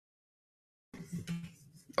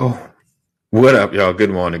Oh, what up, y'all? Good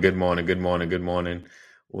morning, good morning, good morning, good morning.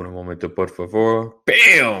 Un momento, por favor.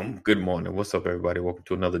 Bam! Good morning. What's up, everybody? Welcome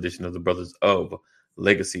to another edition of the Brothers of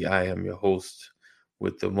Legacy. I am your host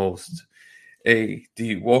with the most. The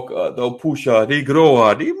Walker, the Pusha, the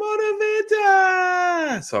Grower, the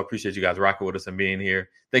Motivator. So I appreciate you guys rocking with us and being here.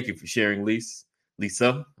 Thank you for sharing,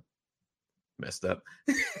 Lisa. Messed up.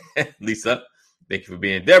 Lisa, thank you for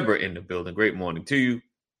being Deborah in the building. Great morning to you.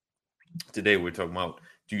 Today we're talking about,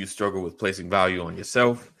 do you struggle with placing value on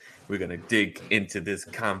yourself? We're going to dig into this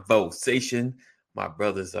conversation. My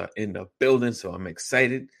brothers are in the building, so I'm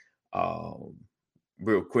excited.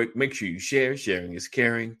 Real quick, make sure you share. Sharing is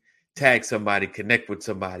caring. Tag somebody, connect with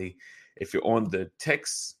somebody. If you're on the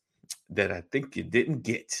text that I think you didn't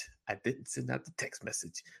get, I didn't send out the text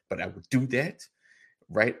message, but I would do that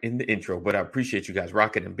right in the intro. But I appreciate you guys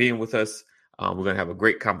rocking and being with us. We're going to have a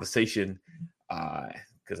great conversation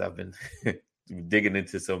because I've been digging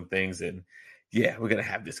into some things. And yeah, we're going to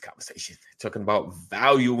have this conversation talking about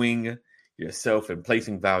valuing yourself and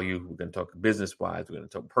placing value. We're going to talk business-wise. We're going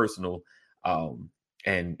to talk personal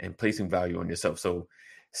and placing value on yourself. So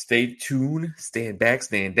stay tuned, stand back,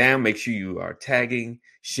 stand down. Make sure you are tagging,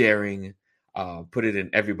 sharing, put it in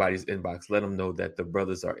everybody's inbox. Let them know that the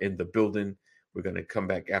brothers are in the building. We're going to come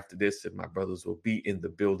back after this, and my brothers will be in the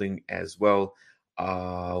building as well.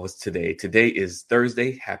 What's today? Today is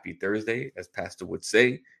Thursday. Happy Thursday, as Pastor would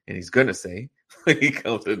say, and he's going to say when he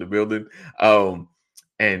comes in the building.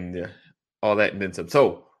 And all that and then some.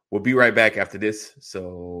 So we'll be right back after this.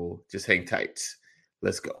 So just hang tight.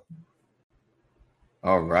 Let's go.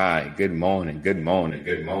 All right. Good morning. Good morning.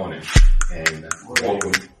 Good morning. And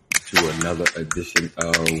welcome to another edition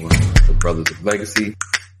of the Brothers of Legacy.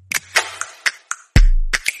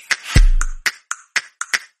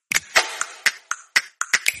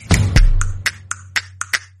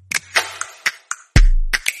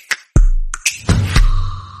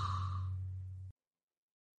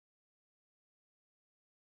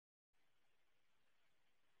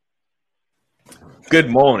 Good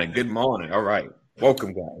morning. Good morning. All right.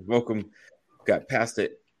 Welcome, guys. Welcome. Got Pastor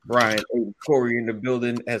Brian Corey in the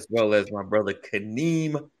building, as well as my brother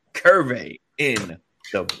Kaneem Curvey in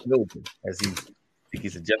the building. As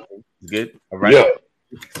he's adjusting. He's good. All right.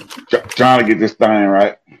 Yeah. Trying to get this thing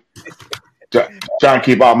right. Trying to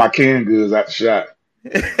keep all my canned goods out the shop.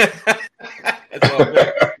 That's all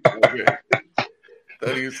good.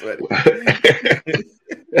 Don't even sweat it.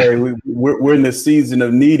 Hey, we're in the season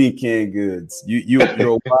of needing canned goods. You're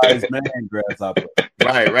a wise man, Grasshopper.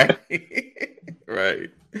 Right. Right.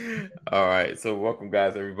 All right. So welcome,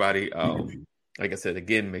 guys, everybody. Like I said,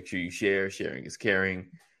 again, make sure you share. Sharing is caring.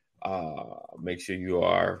 Make sure you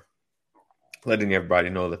are letting everybody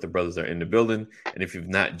know that the brothers are in the building. And if you've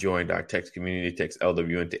not joined our text community, text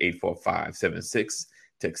LWN to 84576.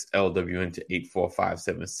 Text LWN to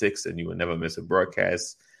 84576, and you will never miss a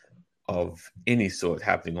broadcast of any sort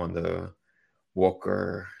happening on the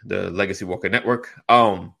Legacy Walker Network.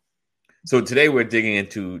 So today we're digging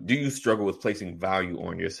into, do you struggle with placing value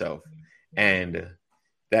on yourself? And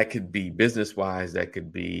that could be business-wise, that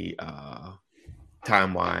could be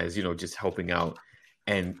time-wise, just helping out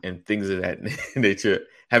and things of that nature,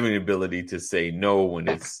 having the ability to say no when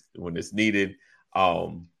it's needed.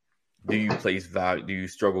 Do you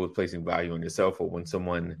struggle with placing value on yourself, or when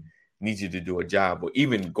someone needs you to do a job, or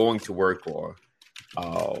even going to work, or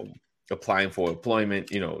applying for employment?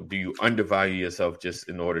 Do you undervalue yourself just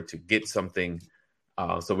in order to get something?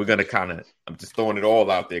 So we're going to I'm just throwing it all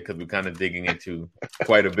out there because we're kind of digging into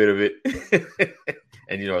quite a bit of it.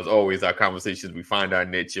 And, as always, our conversations, we find our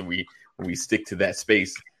niche and we stick to that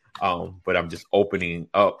space. But I'm just opening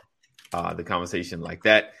up the conversation like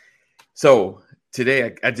that. So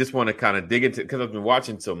today, I just want to kind of dig into, because I've been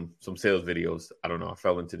watching some sales videos. I don't know. I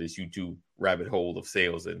fell into this YouTube rabbit hole of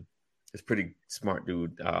sales, and it's pretty smart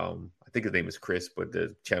dude. I think his name is Chris, but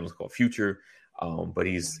the channel is called Future. But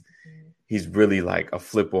he's really like a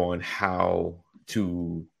flip on how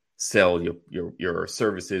to sell your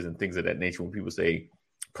services and things of that nature when people say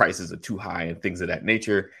prices are too high and things of that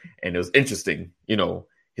nature. And it was interesting,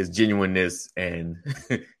 his genuineness and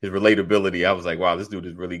his relatability. I was like, wow, this dude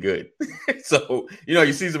is really good. So,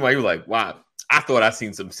 you see somebody who's like, wow, I thought I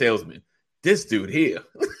seen some salesmen. This dude here,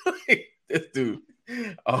 this dude.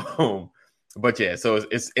 But yeah, so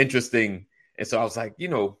it's interesting. And so I was like,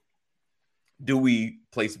 do we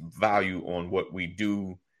place value on what we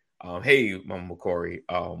do? Hey, Mama Corey,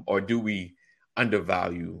 or do we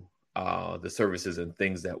undervalue the services and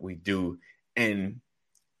things that we do? And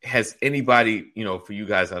has anybody, for you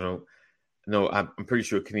guys, I don't know, I'm pretty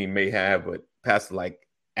sure Kaneem may have, but Pastor, like,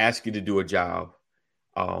 ask you to do a job,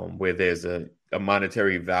 where there's a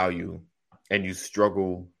monetary value and you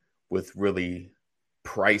struggle with really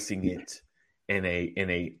pricing it in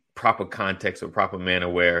a proper context or proper manner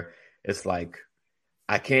where it's like,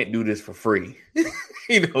 I can't do this for free.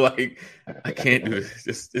 Like I can't do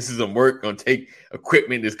this. This is some work, gonna take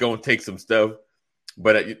equipment, it's gonna take some stuff.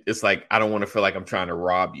 But it's like, I don't want to feel like I'm trying to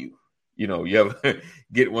rob you. You ever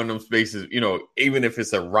get one of them spaces, even if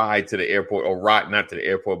it's a ride to the airport or not to the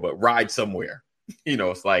airport, but ride somewhere.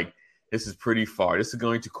 It's like, this is pretty far. This is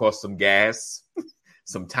going to cost some gas,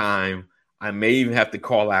 some time. I may even have to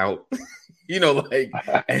call out, like,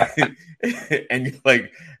 and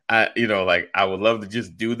you're like, I would love to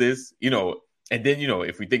just do this, and then,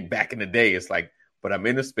 if we think back in the day, it's like, but I'm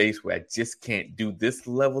in a space where I just can't do this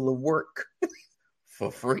level of work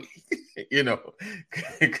for free,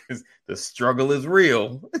 because the struggle is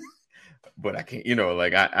real, but I can't,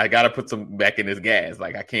 like, I got to put some back in this gas.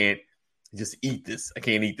 Like, I can't just eat this. I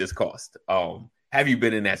can't eat this cost. Have you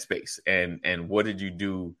been in that space, and what did you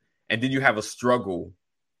do? And did you have a struggle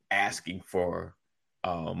asking for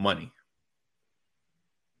money?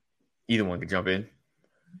 Either one can jump in.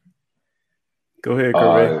 Go ahead,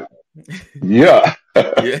 Corey. Yeah.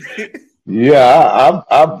 Yeah. Yeah,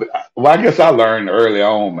 well, I guess I learned early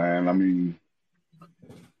on, man. I mean,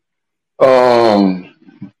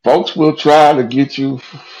 folks will try to get you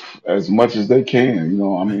as much as they can.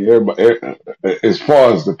 I mean, everybody, as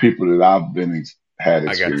far as the people that I've had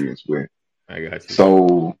experience with. I got you.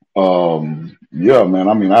 So, yeah, man.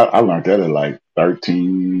 I mean, I learned that at like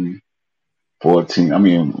 13, 14. I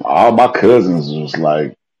mean, all my cousins was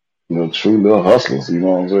like, true little hustlers. You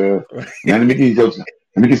know what I'm saying? Man, let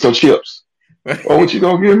me get your chips. Oh, what you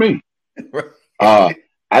gonna give me? I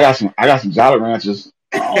got some Jolly Ranchers.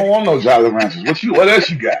 I don't want no Jolly Ranchers. What else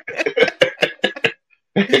you got?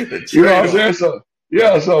 You know what I'm saying? So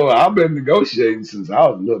yeah, so I've been negotiating since I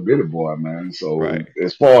was a little bitty boy, man. So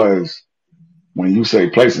as far as when you say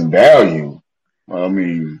placing value, I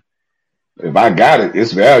mean, if I got it,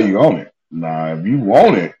 it's value on it. Now, if you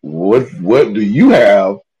want it, what do you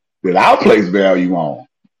have that I'll place value on?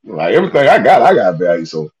 Like everything I got value.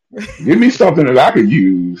 So give me something that I can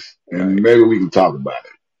use, and maybe we can talk about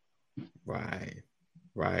it. Right.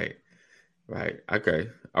 Okay.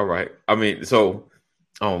 All right. I mean, so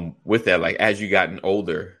with that, like, as you gotten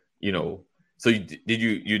older, so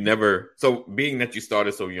you never, so being that you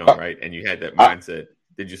started so young, right, and you had that mindset,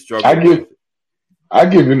 did you struggle? I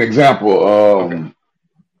give you an example. Okay.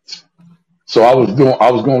 So I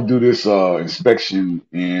was going to do this inspection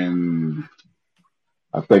in,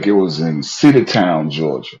 I think it was in Cedartown,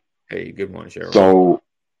 Georgia. Hey, good morning, Cheryl.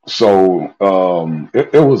 So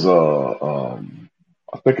it was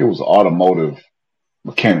I think it was an automotive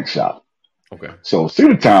mechanic shop. Okay. So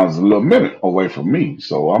Cedartown's a little minute away from me.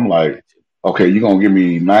 So I'm like, okay, you're gonna give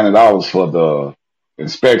me $90 for the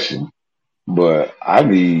inspection, but I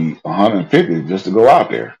need $150 just to go out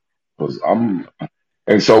there.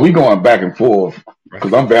 And so we going back and forth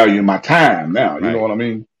because I'm valuing my time now. You know what I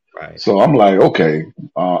mean? Right. So I'm like, okay,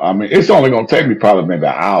 I mean, it's only going to take me probably maybe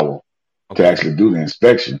an hour to actually do the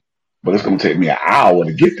inspection, but it's going to take me an hour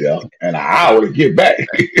to get there and an hour to get back.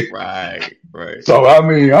 Right. So, I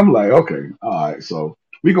mean, I'm like, okay, all right. So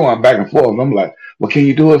we going back and forth. And I'm like, well, can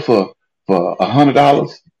you do it for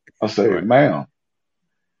 $100? I say, ma'am,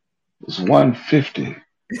 it's $150.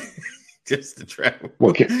 Just to travel.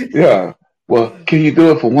 Well, can you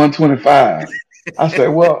do it for $125? I said,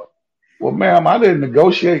 well, ma'am, I didn't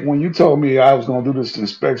negotiate when you told me I was going to do this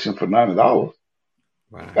inspection for $90.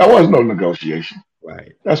 Right. That was no negotiation.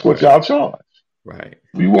 Right. That's what y'all charge. Right.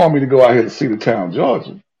 If you want me to go out here to Cedartown,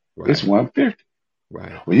 Georgia, it's $150.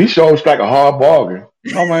 Right. Well, you sure strike a hard bargain.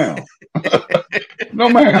 No, ma'am. No,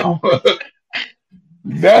 ma'am.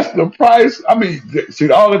 That's the price. I mean, see,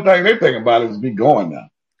 the only thing they think about is me going now.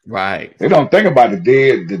 Right. They don't think about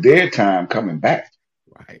the dead time coming back.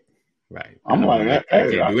 Right. I'm like, I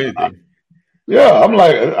can't do anything. I'm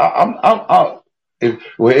like,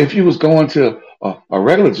 if you was going to a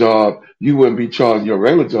regular job, you wouldn't be charging your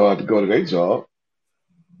regular job to go to their job.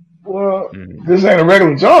 Well, this ain't a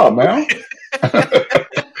regular job, man.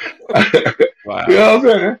 Wow. You know what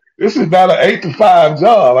I'm saying? This is not an 8 to 5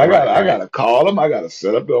 job. I gotta call them. I gotta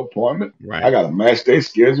set up the appointment. Right. I gotta match their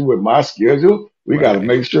schedule with my schedule. We gotta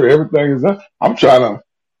make sure everything is done. I'm trying to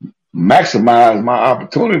maximize my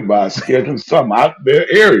opportunity by scheduling something out their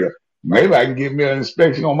area. Maybe I can get me an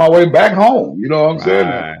inspection on my way back home. You know what I'm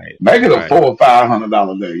saying? Make it a $400 or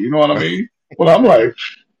 $500 day. You know what I mean? Well, I'm like,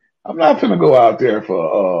 I'm not gonna go out there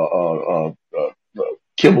for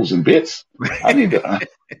kibbles and bits. I need to.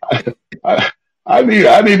 I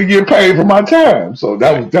need to get paid for my time. So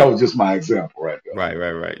that was just my example right there.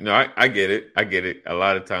 Right. No, I get it. A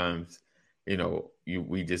lot of times,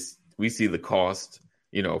 we see the cost,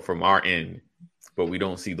 from our end, but we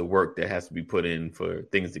don't see the work that has to be put in for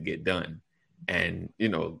things to get done. And,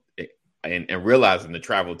 and realizing the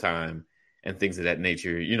travel time and things of that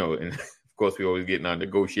nature, and of course we always get in our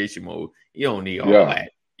negotiation mode. You don't need all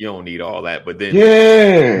that. You don't need all that. But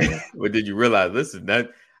then, but did you realize, listen, that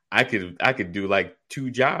I could do like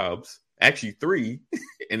 2 jobs, actually 3,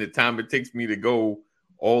 in the time it takes me to go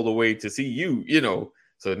all the way to see you,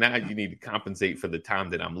 So now you need to compensate for the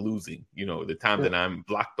time that I'm losing, the time that I'm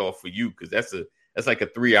blocked off for you, because that's like a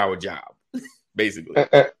 3-hour job, basically.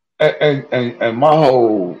 And my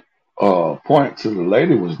whole point to the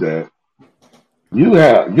lady was that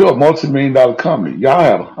you're a multi-million-dollar company. Y'all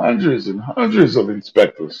have hundreds and hundreds of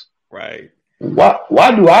inspectors. Right.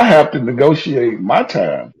 Why do I have to negotiate my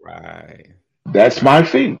time? Right. That's my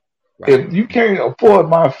fee. Right. If you can't afford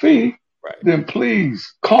my fee, then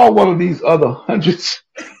please call one of these other hundreds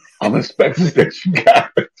of inspectors that you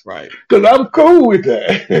got. Right. Because I'm cool with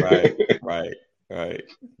that. Right.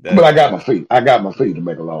 But I got my fee. I got my fee, to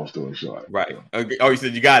make a long story short. Right. Okay. Oh, you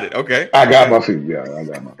said you got it. Okay. I got my fee. Yeah, I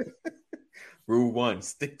got my fee. Rule 1: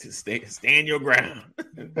 stand your ground.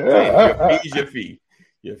 Your fee.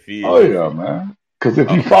 Your fee. Oh yeah, man. Because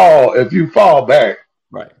if you fall back,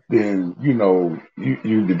 right, then you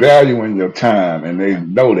devaluing your time, and they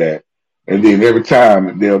know that. And then every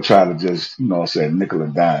time they'll try to just say nickel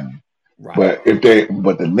and dime you. Right.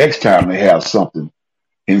 But the next time they have something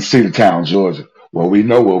in Cedartown, Georgia, well, we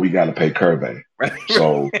know what we got to pay Curvey. Right.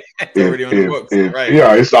 So it's already on the books. Right.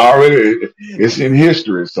 Yeah, it's in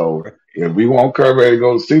history. So if we want Curvey to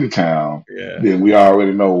go to Cedartown, then we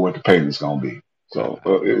already know what the payment's gonna be. So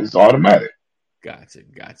it's automatic. Gotcha.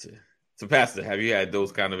 So, Pastor, have you had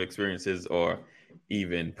those kind of experiences, or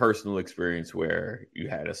even personal experience where you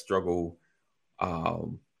had a struggle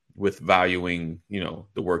with valuing,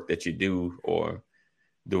 the work that you do, or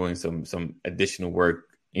doing some additional work,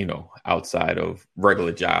 outside of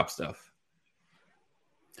regular job stuff?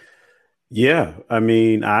 Yeah, I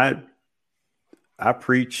mean, I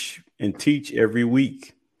preach and teach every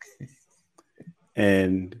week,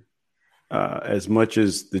 and as much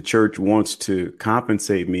as the church wants to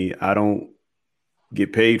compensate me, I don't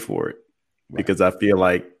get paid for it, because I feel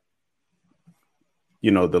like,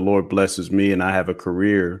 the Lord blesses me and I have a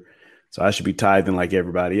career, so I should be tithing like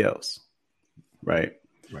everybody else. Right.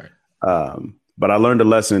 But I learned a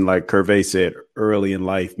lesson, like Curvey said, early in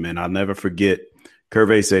life, man. I'll never forget.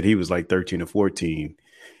 Curvey said he was like 13 or 14.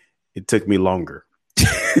 It took me longer.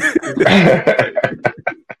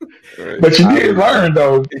 But you did learn,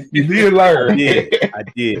 though. You did learn. I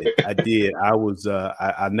did. I was.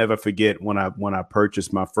 I never forget when I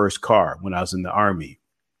purchased my first car when I was in the Army.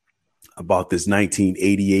 I bought this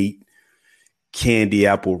 1988 candy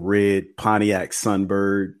apple red Pontiac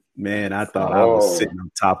Sunbird. Man, I thought I was sitting on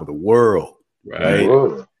top of the world. Right.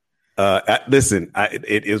 Listen,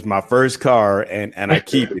 it is my first car, and I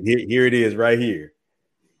keep it. Here it is, right here.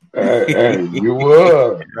 Hey, you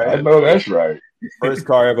were. Right? I know that's right. First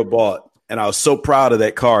car I ever bought, and I was so proud of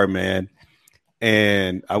that car, man.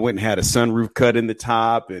 And I went and had a sunroof cut in the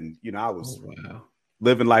top, and I was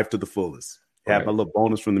living life to the fullest. Had my little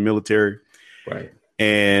bonus from the military, right?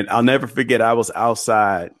 And I'll never forget. I was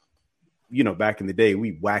outside. Back in the day,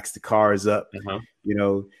 we waxed the cars up. Uh-huh.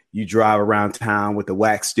 You drive around town with the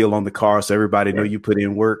wax still on the car, so everybody know you put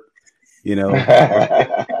in work.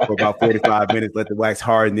 For about 45 minutes, let the wax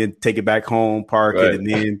harden, then take it back home, park it, and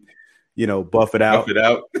then buff it out.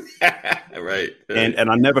 Right. And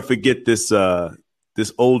I'll never forget this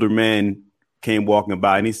older man came walking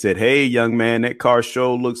by, and he said, "Hey, young man, that car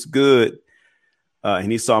show looks good."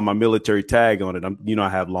 And he saw my military tag on it. I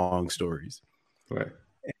have long stories. Right.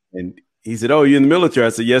 And he said, "Oh, you're in the military?" I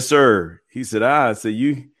said, "Yes, sir." He said, I said,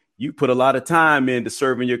 you put a lot of time into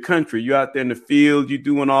serving your country. You out there in the field, you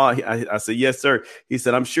doing all. I said, "Yes, sir." He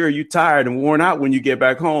said, "I'm sure you tired and worn out when you get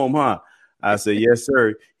back home, huh?" I said, "Yes,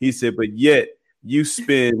 sir." He said, "But yet you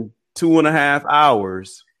spend 2.5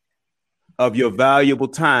 hours of your valuable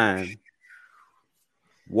time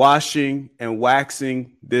washing and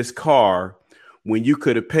waxing this car when you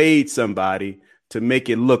could have paid somebody to make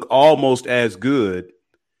it look almost as good,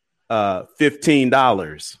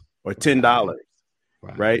 $15 or $10.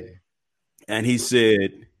 Right. And he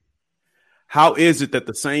said, "How is it that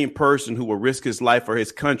the same person who will risk his life for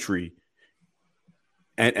his country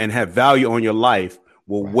and have value on your life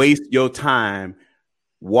will waste your time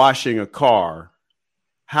washing a car?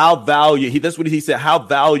 That's what he said. How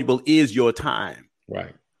valuable is your time?"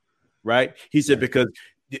 Right. He said, because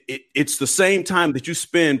it's the same time that you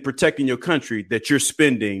spend protecting your country that you're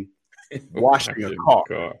spending washing a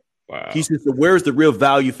car. Wow. He says, so where's the real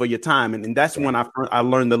value for your time? And that's when I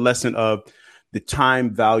learned the lesson of the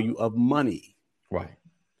time value of money. Right.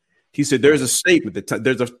 He said, there's a statement that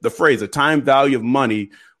there's the phrase, the time value of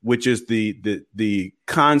money, which is the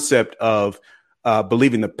concept of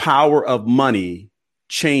believing the power of money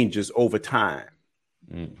changes over time.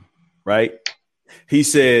 Right. He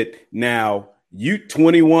said, now you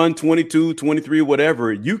 21, 22, 23,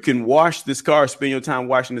 whatever, you can wash this car, spend your time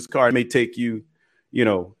washing this car. It may take you,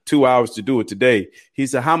 2 hours to do it today. He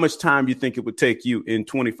said, how much time do you think it would take you in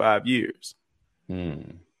 25 years?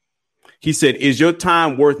 He said, is your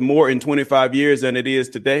time worth more in 25 years than it is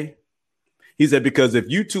today? He said, because if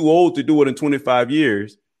you're too old to do it in 25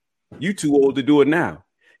 years, you're too old to do it now.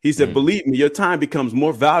 He said, believe me, your time becomes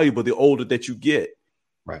more valuable the older that you get.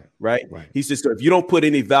 Right. He says, so if you don't put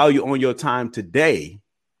any value on your time today,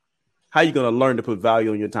 how are you going to learn to put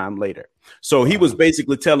value on your time later? So he was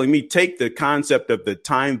basically telling me, take the concept of the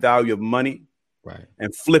time value of money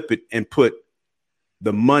and flip it and put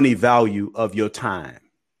the money value of your time.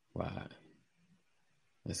 Wow.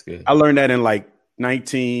 That's good. I learned that in like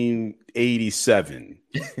 1987.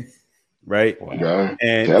 Right. Wow.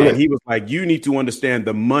 And he was like, you need to understand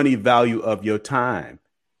the money value of your time.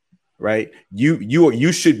 Right.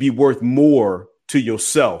 You should be worth more to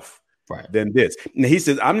yourself than this. And he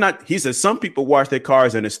says, he says, some people wash their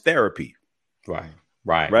cars and it's therapy. Right.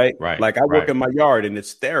 Like I work in my yard and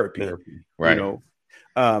it's therapy. Right.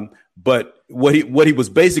 But what he was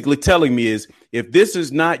basically telling me is, if this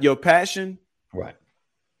is not your passion, right.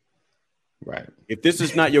 If this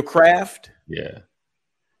is not your craft,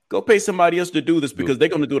 go pay somebody else to do this, because they're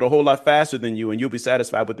going to do it a whole lot faster than you, and you'll be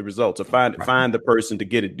satisfied with the results. Or find the person to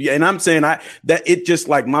get it. And I'm saying that it just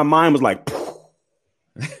like my mind was like,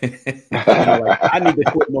 I need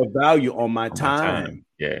to put more value on my time.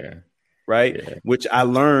 Right. Yeah. Which I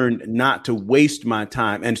learned not to waste my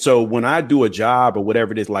time. And so when I do a job or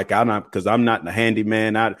whatever it is, like I'm not the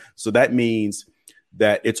handyman. So that means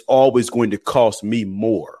that it's always going to cost me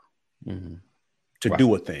more to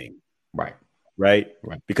do a thing. Right.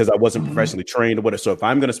 Because I wasn't professionally trained or whatever. So if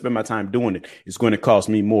I'm going to spend my time doing it, it's going to cost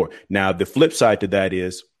me more. Now, the flip side to that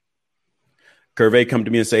is Curvey come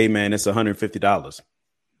to me and say, hey, man, it's $150.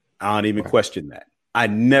 I don't even question that. I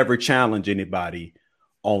never challenge anybody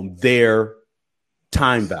on their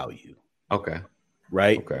time value.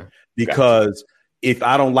 Right. Because if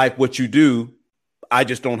I don't like what you do, I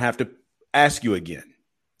just don't have to ask you again.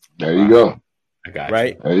 There you go. I got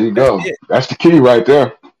you. There you go. That's the key right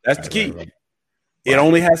there. That's the key. It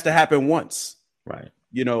only has to happen once.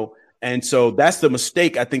 And so that's the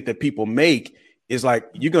mistake I think that people make, is like,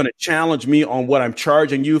 you're going to challenge me on what I'm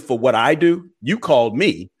charging you for what I do. You called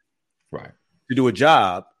me to do a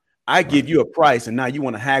job. I give you a price, and now you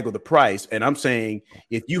want to haggle the price. And I'm saying,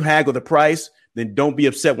 if you haggle the price, then don't be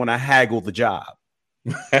upset when I haggle the job.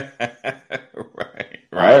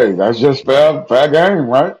 Right. That's just fair game,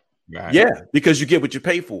 right? Yeah, because you get what you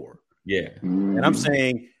pay for. And I'm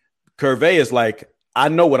saying, Curvey is like, I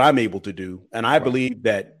know what I'm able to do, and I believe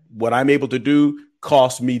that what I'm able to do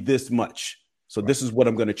costs me this much. So this is what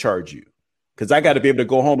I'm going to charge you, because I got to be able to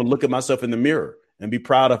go home and look at myself in the mirror and be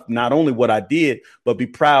proud of not only what I did, but be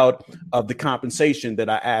proud of the compensation that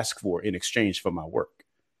I asked for in exchange for my work.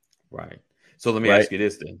 So let me ask you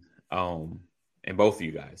this then, and both of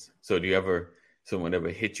you guys. So someone ever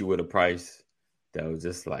hit you with a price that was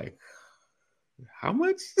just like, how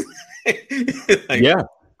much?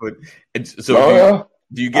 But so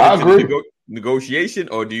do you get into negotiation,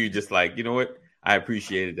 or do you just like, you know what, I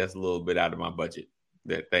appreciate it, that's a little bit out of my budget,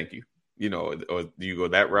 thank you, or do you go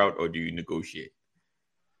that route, or do you negotiate?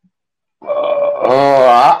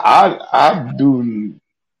 I do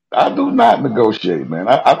not negotiate, man.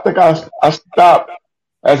 I think I stopped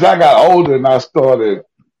as I got older and I started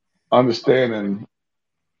understanding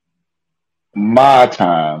my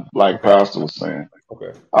time, like Pastor was saying.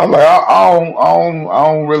 I'm like, I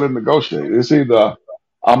don't really negotiate. It's either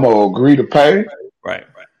I'm gonna agree to pay,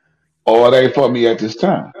 or it ain't for me at this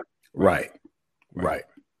time. Right.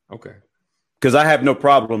 Because I have no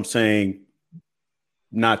problem saying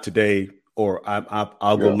not today, or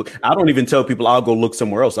I'll go look. I don't even tell people I'll go look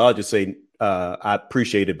somewhere else. I'll just say I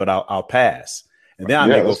appreciate it, but I'll pass, and then I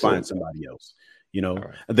may go find somebody else.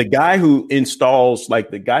 The guy who installs,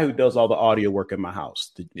 like the guy who does all the audio work in my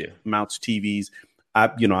house, mounts TVs.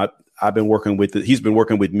 I've been working with he's been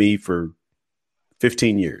working with me for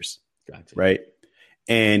 15 years. Right.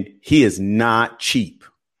 And he is not cheap.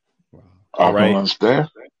 All right. Understand.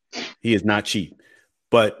 He is not cheap,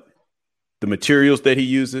 but the materials that he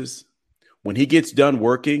uses, when he gets done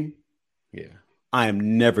working, I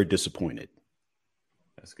am never disappointed.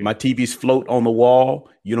 That's good. My TVs float on the wall.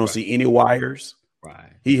 You don't see any wires.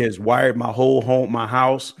 Right. He has wired my whole home, my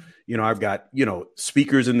house. I've got,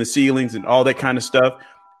 speakers in the ceilings and all that kind of stuff.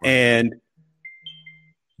 Right. And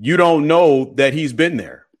you don't know that he's been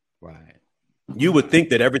there. Right. You would think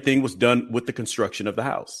that everything was done with the construction of the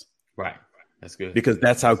house. Right. That's good. Because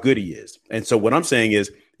that's how good he is. And so what I'm saying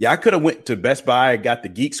is, I could have went to Best Buy, got the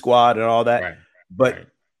Geek Squad and all that. Right. But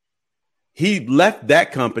he left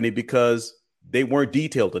that company because they weren't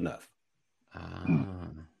detailed enough.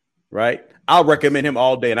 Right. I'll recommend him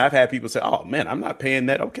all day. And I've had people say, oh, man, I'm not paying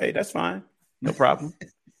that. OK, that's fine. No problem.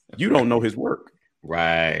 You don't know his work.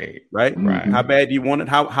 Right. How bad do you want it?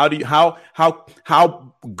 How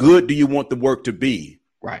good do you want the work to be?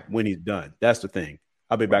 Right. When he's done? That's the thing.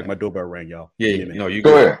 I'll be back. My doorbell rang, y'all. Yeah. No, you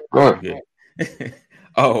go ahead.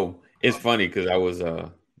 Oh, it's funny because I was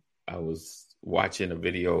watching a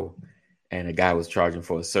video and a guy was charging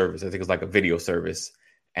for a service. I think it was like a video service,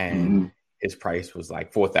 and his price was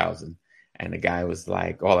like $4,000, and the guy was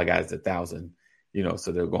like, "All I got is $1,000."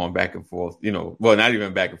 So they're going back and forth. Well, not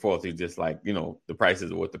even back and forth. He's just like, the price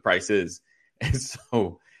is what the price is. And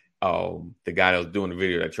so the guy that was doing the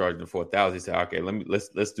video that charged him $4,000, he said, "Okay,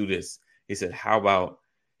 let's do this." He said, "How about?"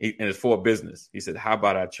 And it's for a business. He said, "How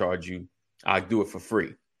about I charge you? I'll do it for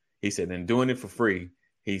free." He said, "And doing it for free,"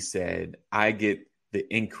 he said, "I get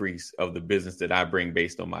the increase of the business that I bring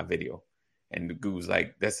based on my video." And the dude was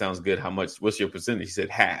like, "That sounds good. How much? What's your percentage?" He said,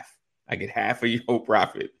 "Half. I get half of your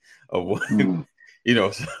profit of what."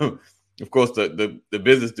 So of course the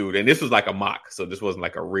business dude, and this was like a mock, so this wasn't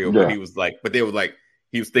like a real, but he was like, but they were like,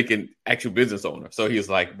 he was thinking actual business owner. So he was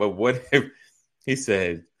like, "But what if," he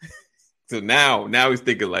said, so now he's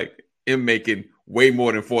thinking like him making way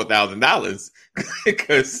more than $4,000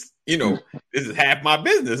 because this is half my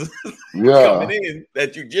business coming in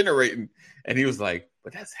that you're generating. And he was like,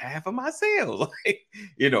 "But that's half of my sales."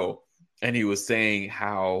 And he was saying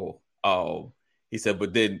how he said,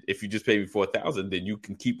 "But then if you just pay me $4,000, then you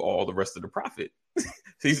can keep all the rest of the profit."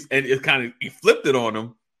 And it kind of, he flipped it on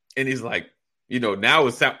him, and he's like, now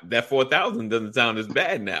it's that 4,000 doesn't sound as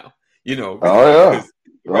bad now. Because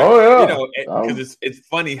it's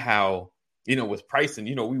funny how with pricing,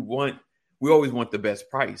 we always want the best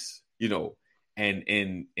price, and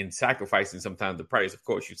in sacrificing sometimes the price. Of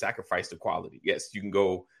course, you sacrifice the quality. Yes, you can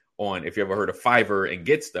go on, if you ever heard of Fiverr, and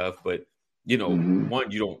get stuff, but one,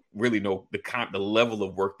 you don't really know the level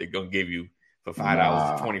of work they're gonna give you for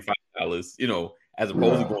 $5 to $25, as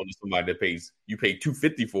opposed to going to somebody that pay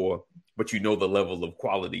 $250 for, but the level of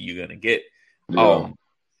quality you're gonna get. So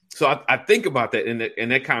I think about that,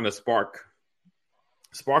 and that kind of sparked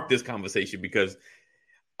this conversation, because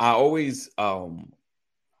I always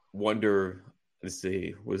wonder. Let's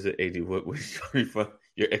see, was it AD? What was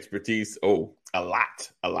your expertise? Oh, a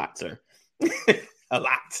lot, sir. A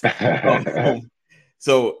lot.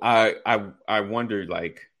 So I wonder,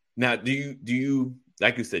 like, now, do you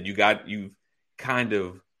like you said, you've kind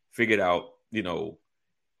of figured out, you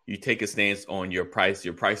take a stance on your price.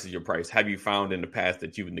 Your price is your price. Have you found in the past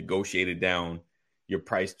that you've negotiated down your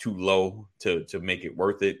price too low to make it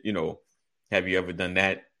worth it? Have you ever done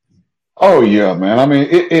that? Oh yeah, man. I mean,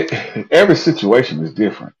 every situation is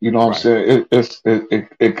different. You know what I'm saying?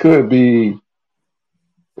 It could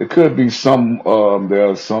be some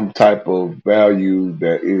there's some type of value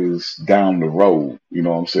that is down the road. You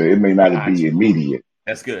know what I'm saying? It may not be immediate.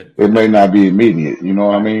 That's good. It may not be immediate. You know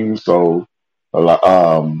what I mean? So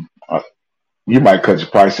you might cut your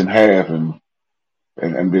price in half and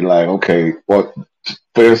be like, okay, well,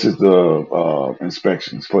 this is the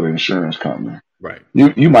inspections for the insurance company. Right.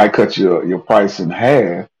 You might cut your price in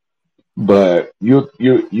half, but you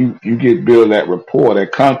get billed that rapport,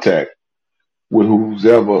 that contact with who's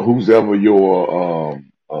ever your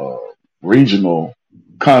regional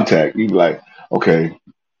contact. You be like, okay,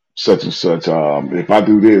 such and such. If I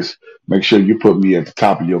do this, make sure you put me at the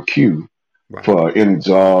top of your queue for any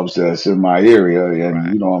jobs that's in my area,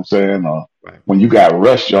 and you know what I'm saying. When you got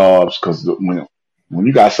rush jobs, because when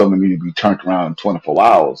you got something that need to be turned around in 24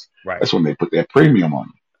 hours, that's when they put that premium on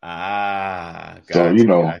you. So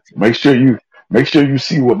make sure you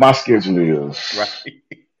see what my schedule is.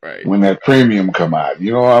 Right. When that premium come out,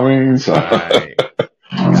 you know what I mean? So,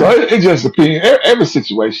 so it just depends. Every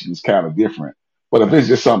situation is kind of different. But if it's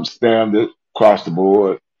just something standard across the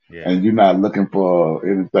board, and you're not looking for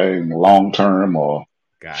anything long term or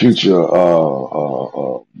future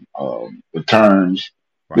returns,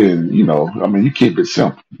 then you keep it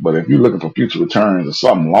simple. But if you're looking for future returns or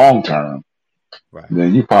something long term,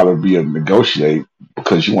 then you probably be able to negotiate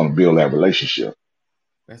because you want to build that relationship.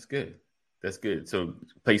 That's good. That's good. So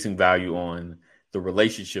placing value on the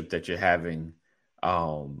relationship that you're having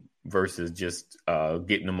versus just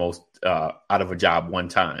getting the most out of a job one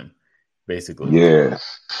time, basically.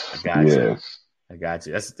 Yes. I got you. I got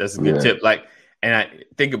you. That's a good tip. Like, and I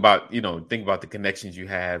think about the connections you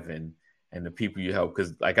have and the people you help.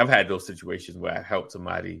 Because like I've had those situations where I helped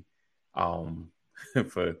somebody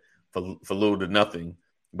for little to nothing,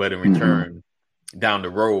 but in return, down the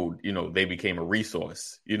road, they became a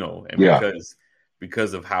resource, and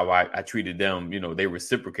because of how I treated them, they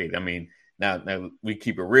reciprocated. I mean, now we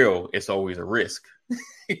keep it real. It's always a risk,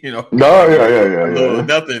 No, yeah. Little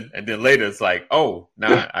nothing, and then later it's like, oh,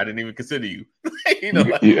 nah, I didn't even consider you.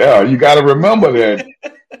 You got to remember that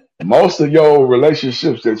most of your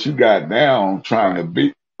relationships that you got down trying to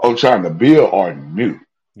build are new.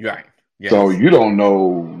 Right. Yes. So you don't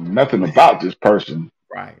know nothing about this person.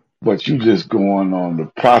 Right. But you just going on the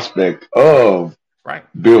prospect of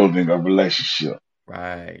building a relationship.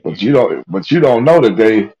 Right. But you don't know that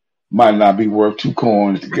they might not be worth two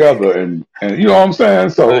coins together and you know what I'm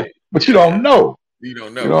saying? So but you don't know. You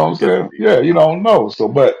don't know. You know what I'm saying? Yeah, you don't know. So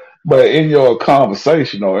but in your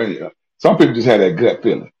conversation or some people just have that gut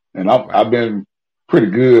feeling. And I've been pretty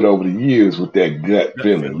good over the years with that gut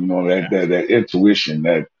feeling, that intuition,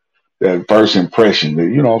 that first impression that,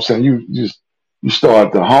 you know what I'm saying? You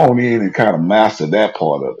start to hone in and kind of master that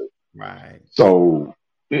part of it. Right. So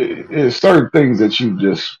it's certain things that you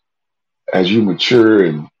just, as you mature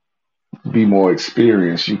and be more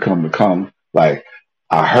experienced, you come like,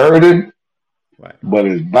 I heard it, but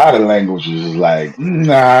his body language is like,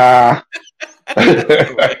 nah.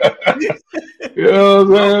 You know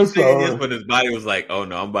what I'm saying? But his body was like, "Oh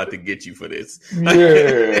no, I'm about to get you for this."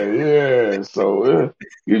 Yeah. So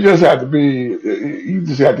you just have to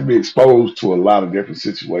be exposed to a lot of different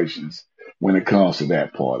situations when it comes to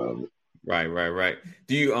that part of it. Right.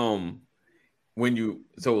 Do you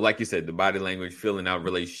so like you said, the body language, filling out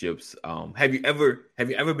relationships. Have you ever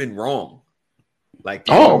been wrong? Like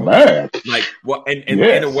man, like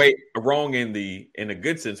in a way wrong in a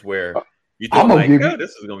good sense where you thought like, oh,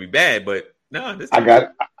 this is gonna be bad, but no, this. I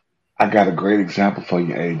got a great example for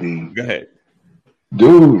you, AD. Go ahead,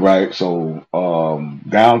 dude. Right, so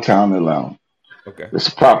downtown Atlanta. Okay, there's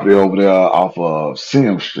a property over there off of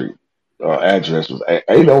Sim Street. Address was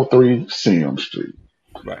 803 Sim Street.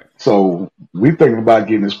 Right. So we thinking about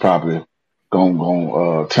getting this property.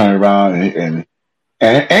 Going turn around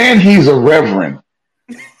and he's a reverend.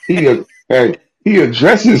 He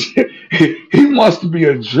addresses. He wants to be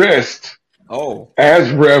addressed.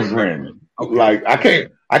 As reverend. Okay. Like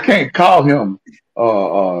I can't call him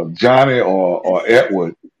Johnny or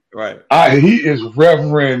Edward. Right. He is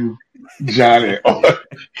Reverend Johnny.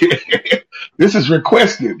 This is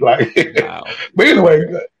requested. Like, wow. But anyway,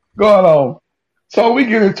 going on. So we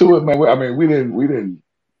get into it, man. I mean, we didn't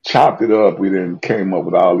chop it up. We didn't came up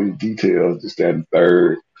with all these details, this, that, and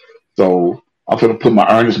third. So I'm gonna put my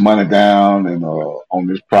earnest money down and on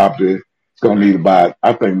this property. It's gonna need about,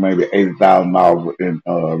 I think, maybe $80,000 in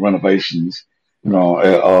renovations. I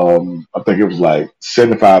think it was like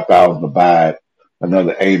 $75,000 to buy it,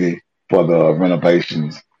 another $80,000 for the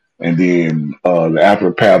renovations, and then the after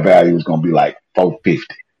repair value is gonna be like $450,000.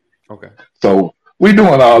 Okay. So we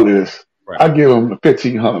doing all this. Right. I give him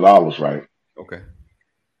 $1,500, right? Okay.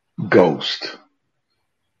 Ghost.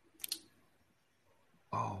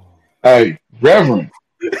 Oh. Hey, Reverend.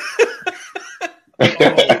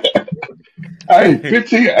 Hey,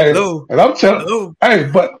 15. Hey, and I'm telling you, hey,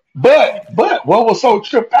 but what was so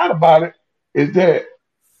tripped out about it is that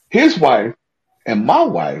his wife and my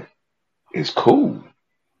wife is cool.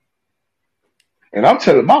 And I'm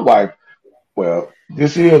telling my wife, well,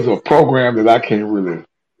 this is a program that I can't really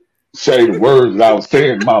say the words that I was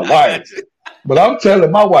saying to my wife. But I'm telling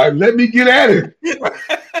my wife, let me get at it.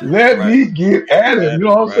 Let me get at it. You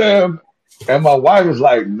know what I'm saying? And my wife was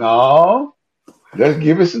like, no, let's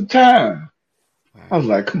give it some time. I was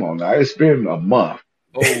like, come on now, it's been a month.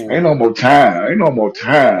 Ain't no more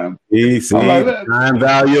time. Easy. Like, time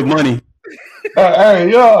value of money.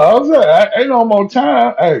 Hey, I was like, ain't no more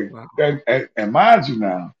time. Hey, and mind you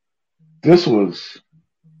now, this was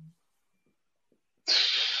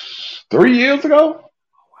 3 years ago. Oh,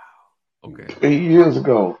 wow. Okay. 3 years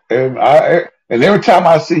ago. And every time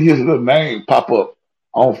I see his little name pop up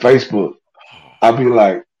on Facebook, I'll be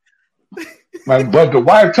like, but the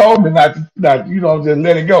wife told me not, just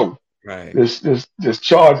let it go. Right. Just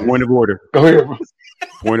charge it. Point of order. Go ahead.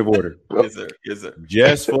 Point of order. Yes, sir.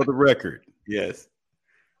 Just for the record. Yes.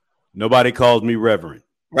 Nobody calls me Reverend.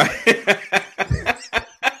 Right.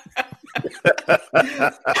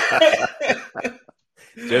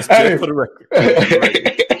 just for the record.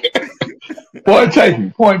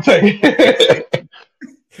 Point taken.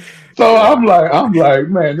 So I'm like,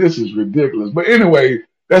 man, this is ridiculous. But anyway,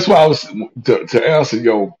 that's why I was to answer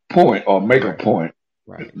your point or make a point.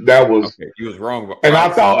 Right. That was okay. You was wrong. But, and I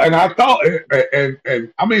thought,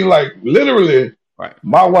 and I mean, like literally,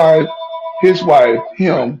 my wife, his wife,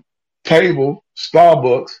 him, table,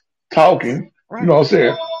 Starbucks, talking. You know what I'm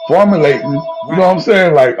saying? Formulating. You know what I'm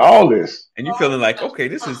saying? Like all this. And you feeling like, okay,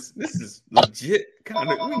 this is legit kind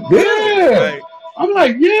of. Yeah. I'm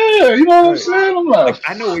like, yeah, you know what I'm saying? I'm like,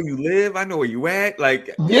 I know where you live. I know where you at.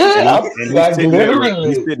 Like, yeah, and he's like literally,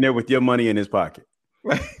 he's sitting there with your money in his pocket.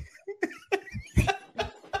 Right.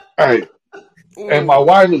 Right. And my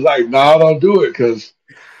wife was like, no, don't do it because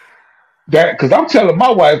I'm telling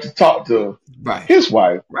my wife to talk to his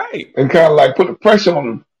wife. Right. And kind of like put the pressure on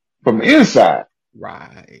him from the inside.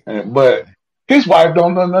 Right. But his wife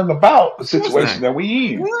don't know nothing about the situation that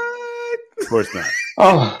we in. What? Of course not.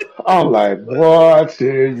 Oh, I'm like, boy, I tell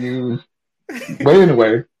you. But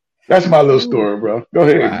anyway, that's my little story, bro. Go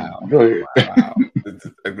ahead. Wow. Go ahead. Wow.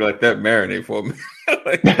 Let that marinate for me.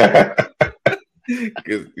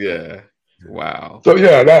 Yeah. Wow. So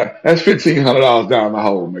yeah, that's $1,500 down the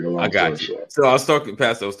hole. Make a long I got story you. short. So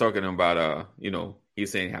Pastor was talking about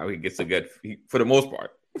he's saying how he gets a gut for the most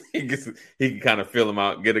part. He can kind of feel him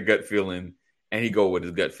out, get a gut feeling, and he go with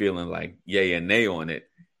his gut feeling like yay and nay on it.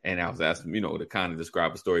 And I was asking, to kind of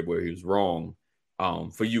describe a story where he was wrong.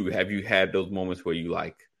 For you, have you had those moments where you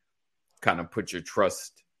like kind of put your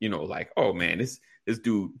trust, like, oh man, this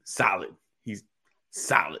dude solid. He's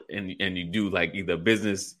solid. And you do like either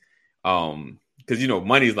business, because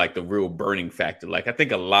money is like the real burning factor. Like I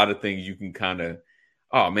think a lot of things you can kind of,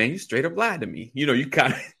 oh man, you straight up lied to me. You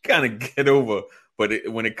kind of get over. But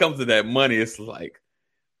when it comes to that money, it's like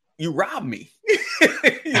you robbed me.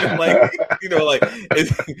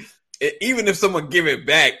 Even if someone give it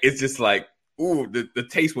back, it's just like, ooh, the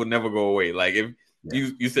taste will never go away. Like if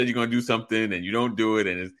you said you're gonna do something and you don't do it,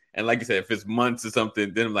 and like you said, if it's months or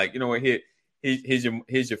something, then I'm like, you know what, here's your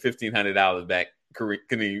 $1,500 back.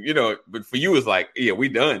 Can you, but for you, it's like, yeah, we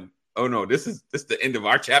done. Oh no, this is the end of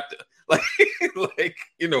our chapter. Because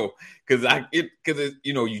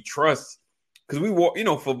you trust. Because we walk,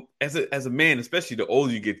 for as a man, especially the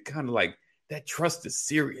older you get, kind of like that trust is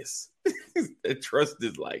serious. That trust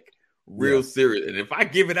is like real serious. And if I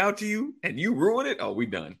give it out to you and you ruin it, oh, we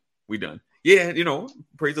done. Yeah,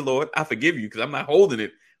 praise the Lord, I forgive you because I'm not holding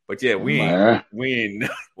it. But yeah, we ain't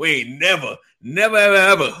never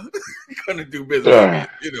ever gonna do business.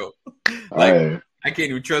 Like I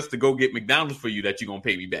can't even trust to go get McDonald's for you that you're gonna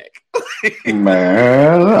pay me back.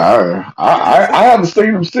 Man, I haven't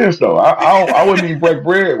seen him since though. I wouldn't even break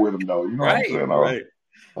bread with him though. You know what I'm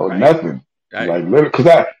saying? Nothing. Like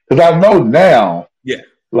because I know now. Yeah.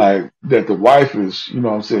 Like that the wife is, you know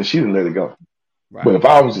what I'm saying, she didn't let it go. Right. But if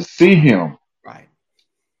I was to see him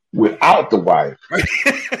without the wife,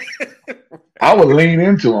 I would lean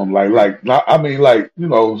into him like I mean, like, you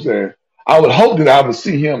know what I'm saying, I would hope that I would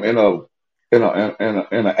see him in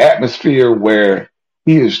an atmosphere where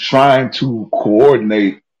he is trying to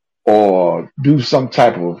coordinate or do some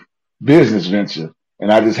type of business venture,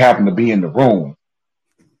 and I just happen to be in the room.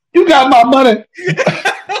 You got my money.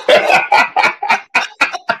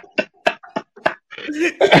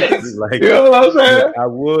 Like, you know what I'm saying?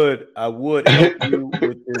 I would help you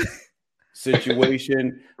with this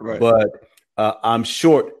situation, but I'm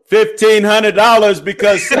short $1,500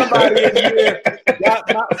 because somebody in here got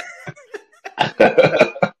my.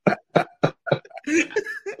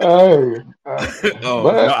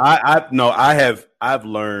 I've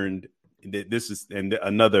learned that this is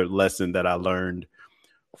another lesson that I learned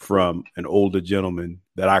from an older gentleman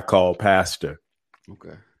that I call Pastor.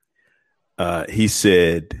 Okay. He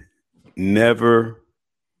said, never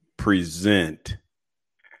present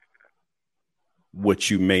what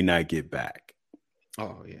you may not get back.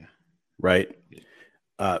 Oh, yeah. Right?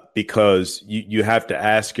 Because you have to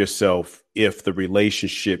ask yourself if the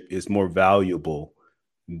relationship is more valuable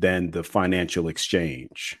than the financial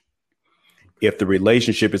exchange. If the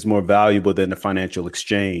relationship is more valuable than the financial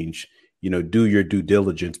exchange, do your due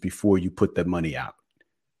diligence before you put that money out.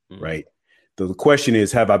 Mm-hmm. Right? So the question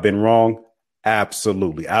is, have I been wrong?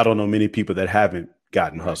 Absolutely. I don't know many people that haven't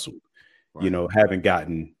gotten hustled, haven't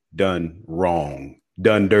gotten done wrong,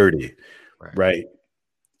 done dirty, right?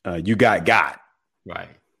 You got. Right.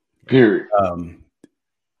 Period.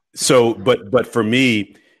 So, but for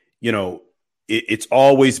me, it's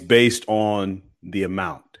always based on the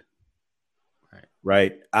amount,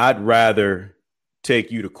 right? I'd rather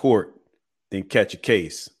take you to court than catch a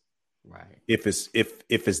case, right? If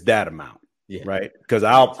it's that amount. Yeah. Right. Because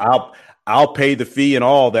I'll pay the fee and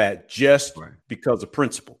all that just because of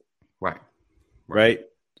principle. Right.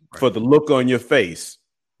 For the look on your face.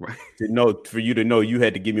 For you to know you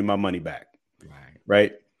had to give me my money back.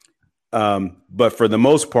 Right. But for the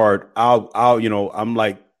most part, I'm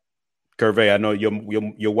like, Curvey, I know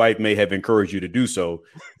your wife may have encouraged you to do so,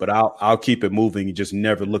 but I'll keep it moving and just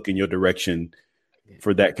never look in your direction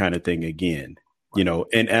for that kind of thing again.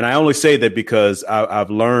 And I only say that because I've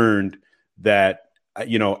learned that,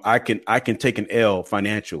 I can take an L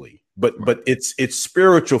financially, but it's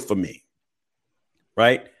spiritual for me.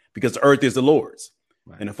 Right. Because the earth is the Lord's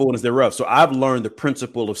and the fullness thereof. So I've learned the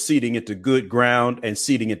principle of seeding into good ground and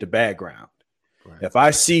seeding into bad ground. If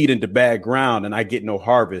I seed into bad ground and I get no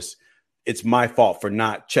harvest, it's my fault for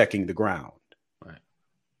not checking the ground.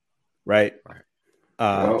 Right.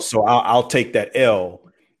 So I'll take that L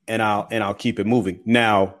and I'll keep it moving.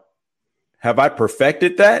 Now, have I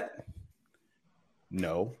perfected that?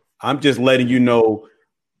 No, I'm just letting you know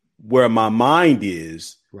where my mind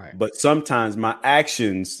is. But sometimes my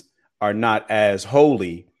actions are not as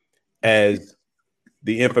holy as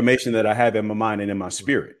the information that I have in my mind and in my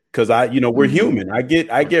spirit. Because we're human. I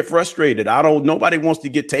get frustrated. Nobody wants to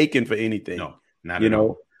get taken for anything. No, not at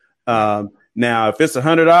all. Now, if it's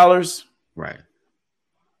 $100,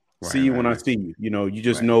 see you when I see you. You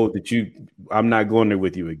just know that I'm not going there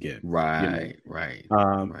with you again. Right.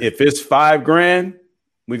 If it's $5,000,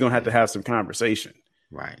 we're gonna have some conversation.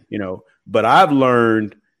 But I've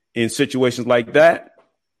learned in situations like that,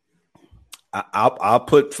 I'll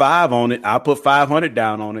put 5 on it. I'll put 500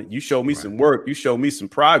 down on it. You show me some work. You show me some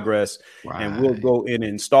progress, and we'll go in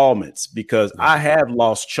installments because I have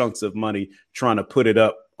lost chunks of money trying to put it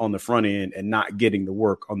up on the front end and not getting the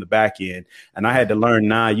work on the back end. And I had to learn,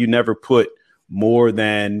 you never put more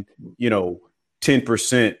than,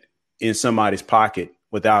 10% in somebody's pocket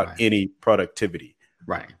without any productivity.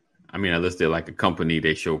 I mean, unless they're like a company,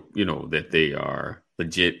 they show, that they are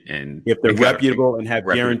legit, and if they're reputable and have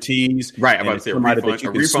guarantees, I'm about to say a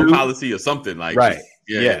refund policy or something like, I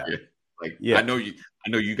know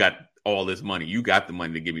you got all this money. You got the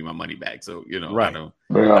money to give me my money back. So, I don't,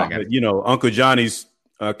 Uncle Johnny's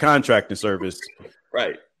contracting service.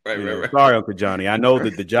 Right. Sorry, Uncle Johnny. I know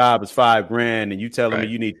that the job is $5,000 and you telling me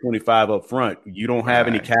you need 25 up front. You don't have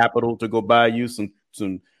any capital to go buy you some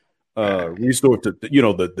resource to,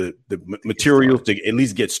 the materials to at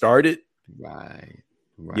least get started.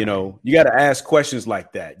 You got to ask questions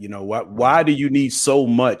like that. Why do you need so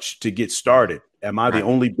much to get started? Am I the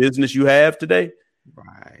only business you have today?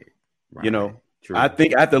 True. I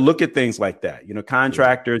think I have to look at things like that.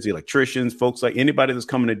 Contractors, electricians, folks, like anybody that's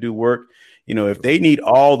coming to do work, if they need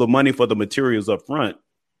all the money for the materials up front.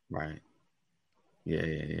 Gotcha.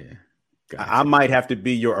 I might have to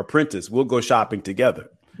be your apprentice. We'll go shopping together.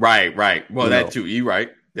 Well, that too. You're right.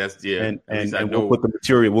 That's and we'll put the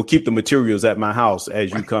material. We'll keep the materials at my house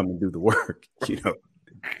as you come and do the work. You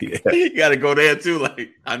got to go there too. Like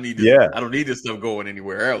I need this. I don't need this stuff going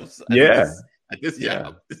anywhere else. At this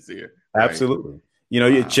job this year. Absolutely.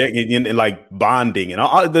 You're checking in like bonding and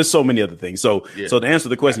all, there's so many other things. So to answer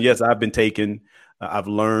the question, yes, I've been taken. I've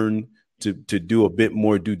learned to do a bit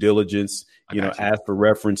more due diligence. Ask for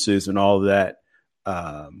references and all of that.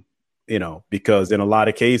 Because in a lot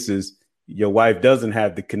of cases, your wife doesn't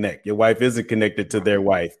have the connect. Your wife isn't connected to their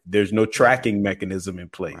wife. There's no tracking mechanism in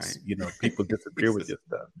place. People disappear with your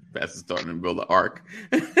stuff. That's starting to build an arc.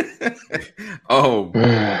 So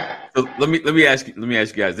let me ask you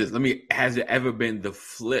guys this. Has it ever been the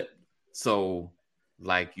flip? So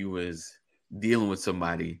like you was dealing with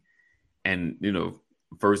somebody and,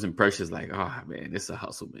 first impression is like, oh man, it's a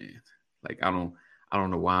hustle, man. Like, I don't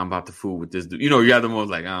know why I'm about to fool with this dude. You have the most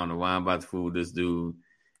like, I don't know why I'm about to fool with this dude.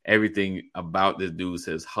 Everything about this dude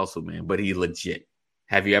says hustle, man, but he legit.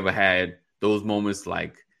 Have you ever had those moments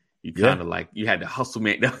like you kind of like you had the hustle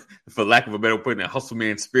man, for lack of a better putting, a hustle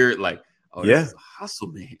man spirit, like, oh, this is a hustle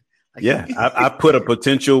man. Like, I put a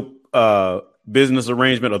potential business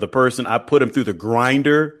arrangement of the person. I put him through the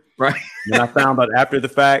grinder. Right. And I found out after the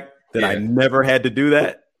fact that I never had to do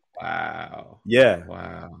that. Wow. Yeah.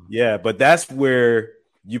 Wow. Yeah. But that's where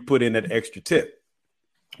you put in that extra tip.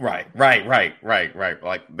 Right. Like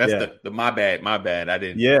that's the my bad. I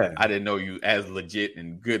didn't know you as legit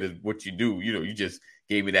and good as what you do. You just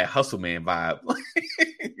gave me that hustle man vibe.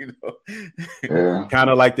 Kind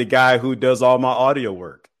of like the guy who does all my audio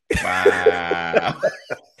work. Wow.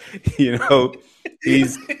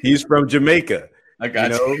 He's from Jamaica. I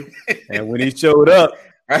got you. And when he showed up,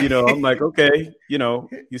 I'm like, okay,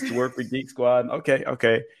 used to work for Geek Squad.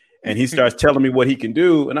 Okay. And he starts telling me what he can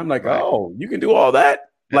do. And I'm like, oh, you can do all that?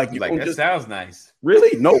 Like that sounds nice.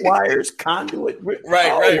 Really? No wires, conduit.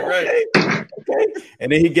 Right. Okay.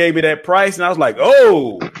 And then he gave me that price, and I was like,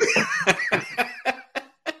 oh.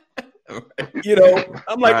 You know,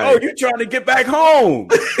 I'm like, oh, you trying to get back home.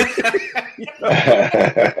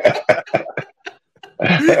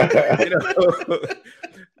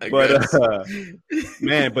 But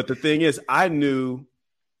man, but the thing is, I knew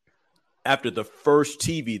after the first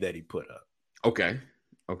TV that he put up. Okay.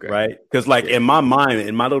 Right. Because like in my mind,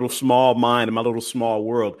 in my little small mind, in my little small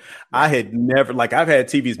world, I had never, like I've had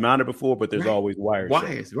TVs mounted before, but there's always wires.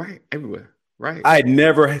 Wires, right. Everywhere. Right. I had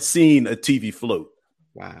never seen a TV float.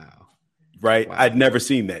 Wow. Right. Wow. I'd never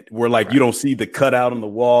seen that where like you don't see the cutout on the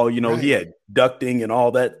wall. You know, he had ducting and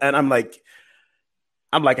all that. And I'm like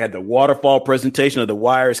at the waterfall presentation of the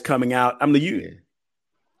wires coming out. I'm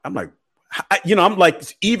like, I'm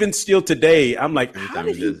like, even still today, I'm like, how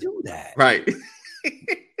did he do that? Right.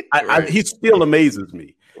 He still amazes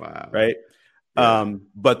me. Wow. Right. Yeah.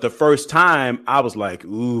 But the first time I was like,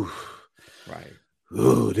 ooh, right.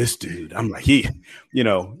 Ooh, this dude. I'm like,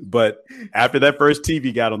 but after that first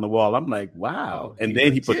TV got on the wall, I'm like, wow. And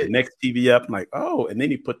then he put the next TV up. I'm like, oh, and then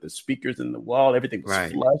he put the speakers in the wall. Everything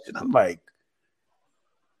was flush. And I'm like,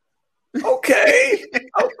 okay.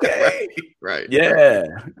 Right. Yeah.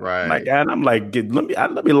 Right. And I'm like,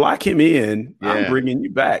 let me lock him in. Yeah. I'm bringing you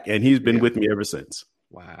back. And he's been with me ever since.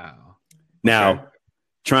 Wow. Now,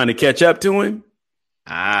 trying to catch up to him.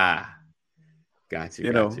 Got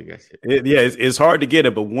you. It's hard to get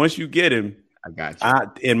him, but once you get him, I got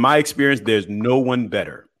you. In my experience, there's no one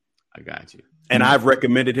better. I got you. And I've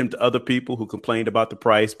recommended him to other people who complained about the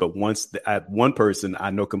price. But one person I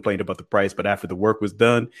know complained about the price, but after the work was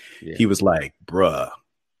done, he was like, bruh.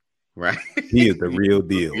 Right. He is the real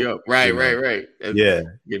deal. Right. That's,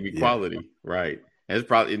 give me quality. Right. And it's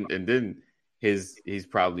probably, and then he's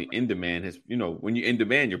probably in demand. When you're in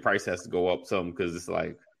demand, your price has to go up some because it's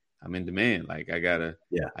like, I'm in demand. Like I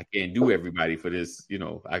can't do everybody for this.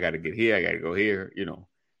 I got to get here. I got to go here,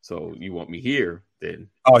 so you want me here then.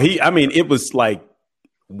 Oh, it was like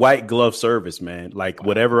white glove service, man. Like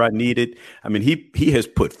whatever I needed. I mean, he has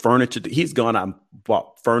put furniture. He's gone out and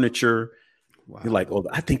bought furniture. Wow. You're like, oh,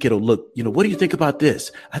 I think it'll look, what do you think about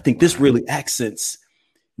this? I think this really accents,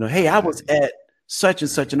 hey, I was at such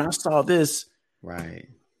and such and I saw this. Right.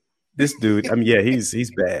 This dude,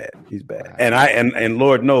 he's bad. He's bad. And and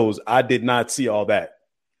Lord knows I did not see all that.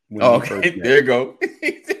 Okay, there you go.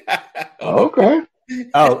 Okay.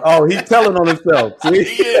 Oh, he's telling on himself. See?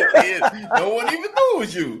 He is. No one even knew it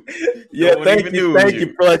was you. Thank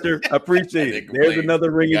you, Fletcher. I appreciate it. There's another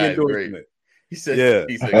ringing endorsement. Great. He said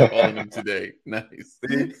calling him today. Nice.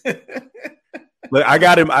 Look, I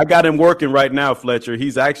got him working right now, Fletcher.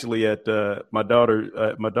 He's actually at my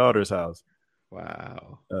daughter's house.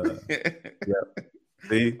 Wow.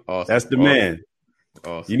 See, awesome. That's the man.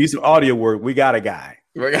 Awesome. You need some audio work. We got a guy.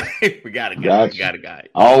 We got a guy.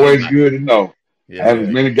 Always good to know. Yeah. Have as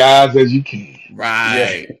many guys as you can.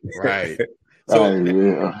 Right. So,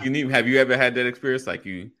 have you ever had that experience? Like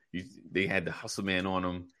they had the hustle man on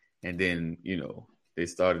them, and then they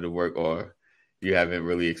started to work, or you haven't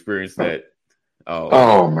really experienced that?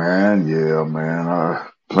 Oh man, yeah, man.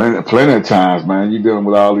 Plenty of times, man. You're dealing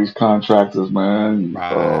with all these contractors, man.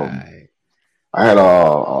 Right. I had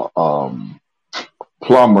a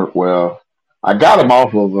plumber. Well, I got him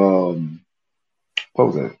off of what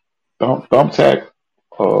was it? Thumbtack.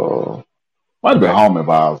 Might have been Home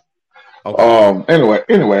Advisor. Okay.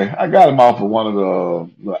 Anyway, I got him off of one of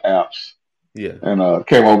the apps. Yeah. And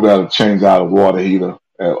came over there to change out a water heater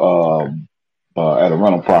at a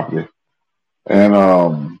rental property, and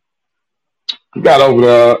got over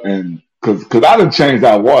there, and because I done changed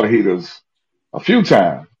out water heaters a few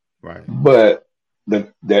times, right? But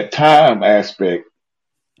that time aspect,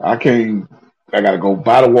 I got to go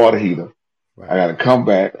buy the water heater. Right. I got to come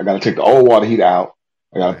back. I got to take the old water heater out.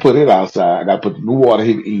 I got to put it outside. I got to put the new water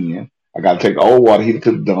heater in. I got to take the old water heater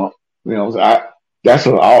to the dump. It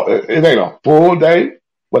ain't a full day,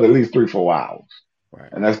 but at least 3-4 hours.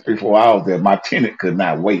 Right. And that's 3-4 hours that my tenant could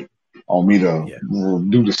not wait on me to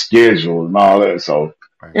do the schedule and all that. So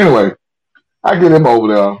anyway, I get him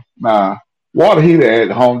over there. Now, water heater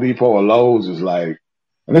at Home Depot or Lowe's is like,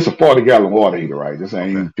 and it's a 40-gallon water heater, right? This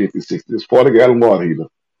ain't 50, 60. It's 40-gallon water heater.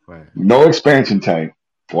 Right. No expansion tank.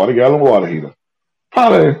 40-gallon water heater.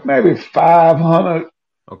 Probably maybe 500.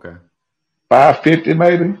 Okay. 550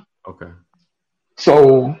 maybe. Okay.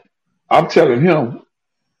 So I'm telling him,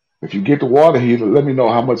 if you get the water heater, let me know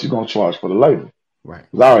how much you're going to charge for the labor. Right.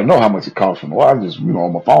 Because I already know how much it costs from the water. I just,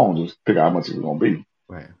 on my phone, just figure out how much it's going to be.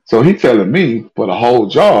 Right. So he telling me for the whole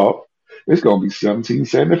job, it's going to be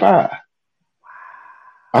 $1,775.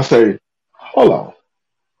 I say, hold on.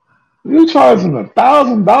 You charging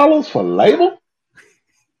 $1,000 for labor?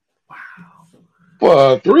 Wow.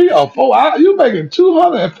 For 3 or 4 hours? You making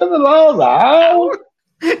 $250 an hour?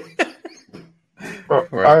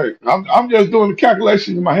 Right. I'm just doing the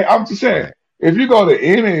calculation in my head. I'm just saying, Right. if you go to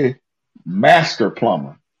any master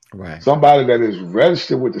plumber, Right. somebody that is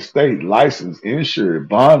registered with the state, licensed, insured,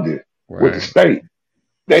 bonded with the Right. state,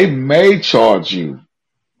 they may charge you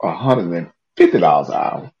 $150 an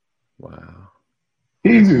hour. Wow.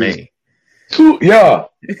 He That's is me.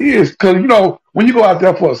 he is, because when you go out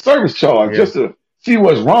there for a service charge, Yeah. just to see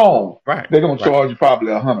what's wrong, Right. they're gonna charge you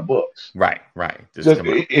probably $100. Right. Just Just come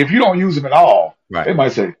out. if you don't use them at all, Right. they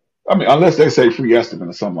might say, I mean, unless they say free estimate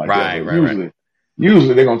or something like that. But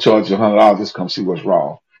usually they're gonna charge you $100 just to come see what's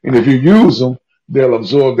wrong. And if you use them, they'll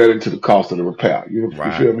absorb that into the cost of the repair. You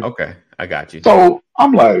feel me? Okay, I got you. So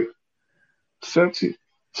I'm like, sexy.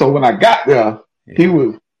 So when I got there, he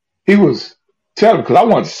was telling, because I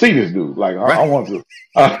wanted to see this dude. Like I wanted to.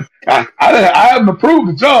 I haven't approved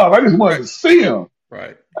the job. I just wanted to see him.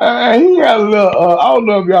 Right. He had a little. I don't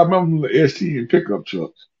know if y'all remember the S10 pickup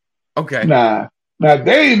trucks. Okay. Now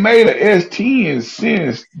they ain't made an S10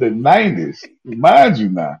 since the 90s. Mind you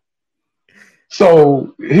now.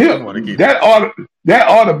 So that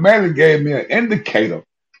automatically gave me an indicator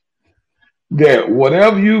that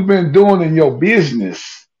whatever you've been doing in your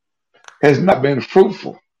business has not been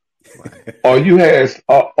fruitful. Right. Or you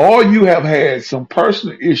have had some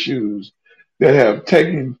personal issues that have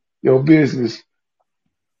taken your business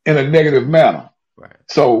in a negative manner. Right.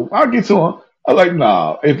 So I get to him. I'm like,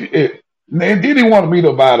 nah. And then he wanted me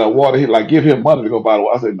to buy the water. He like give him money to go buy the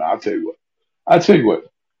water. I said, nah. I tell you what.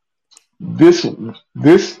 This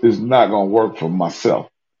is not gonna work for myself.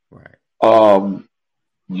 Right. I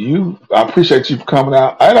appreciate you for coming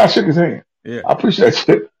out. And I shook his hand. Yeah. I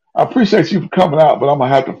appreciate you for coming out, but I'm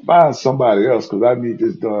gonna have to find somebody else because I need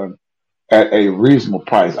this done at a reasonable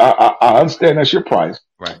price. I understand that's your price.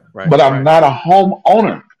 Right. But I'm not a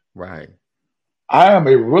homeowner. Right. I am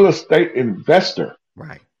a real estate investor.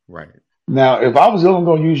 Right. Now, if I was only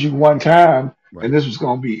gonna use you one time and this was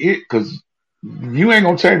gonna be it, because you ain't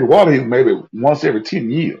gonna change the water heater maybe once every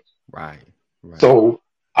 10 years. Right. So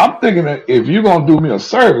I'm thinking that if you're gonna do me a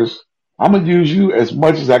service, I'm gonna use you as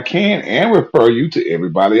much as I can and refer you to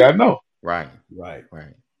everybody I know. Right.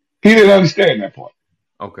 He didn't understand that part.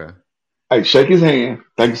 Okay. Hey, shake his hand.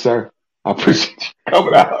 Thank you, sir. I appreciate you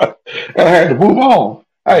coming out. And I had to move on.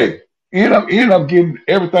 Hey, end up getting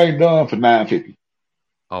everything done for $950.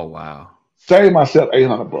 Oh wow. Saved myself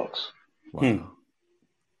 $800. Wow.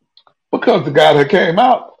 Because the guy that came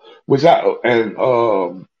out,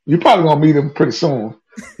 you're probably gonna meet him pretty soon.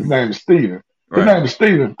 His name is Steven. His name is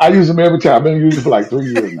Steven. I use him every time. I've been using him for like 3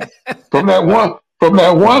 years now. From that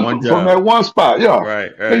one spot, yeah.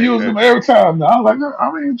 Right. They use him every time now. I'm like,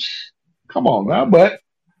 I mean, come on now. But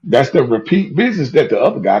that's the repeat business that the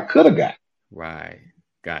other guy could have got. Right.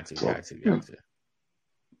 Gotcha.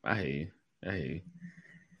 I hear you.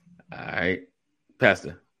 All right.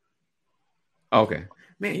 Pastor. Okay.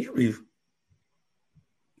 Man,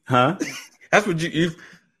 Huh? That's what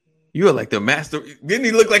you are like the master. Didn't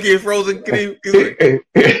he look like he was frozen? He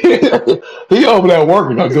over there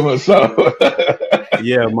working on doing something.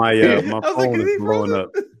 Yeah, my phone is blowing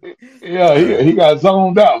up. Yeah, he got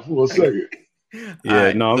zoned out for a second. Yeah,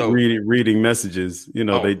 right, no, I'm reading messages.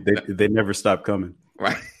 They never stop coming.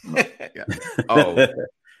 Right.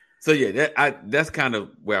 So yeah, that's kind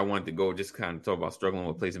of where I wanted to go. Just kind of talk about struggling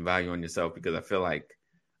with placing value on yourself, because I feel like,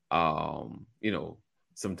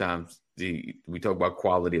 sometimes we talk about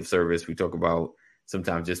quality of service. We talk about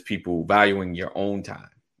sometimes just people valuing your own time.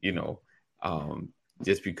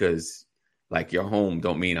 Just because like your home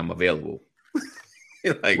don't mean I'm available.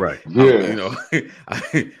 Like, right. Yeah.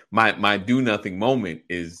 My do nothing moment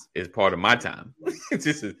is part of my time.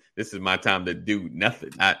 This is my time to do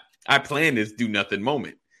nothing. I plan this do nothing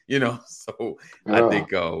moment. So I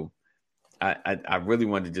think I really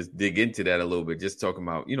wanted to just dig into that a little bit, just talking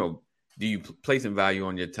about, do you placing value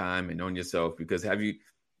on your time and on yourself? Because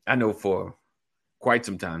I know for quite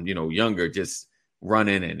some time, younger, just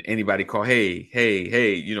running and anybody call, hey,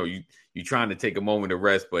 you trying to take a moment of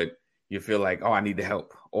rest, but you feel like, oh, I need to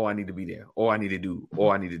help. Oh, I need to be there. Oh, I need to do. Oh,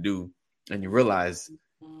 I need to do. And you realize,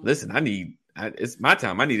 listen, it's my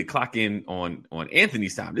time. I need to clock in on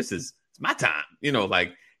Anthony's time. It's my time.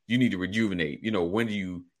 Like you need to rejuvenate. When do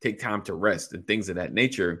you take time to rest and things of that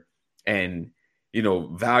nature? And,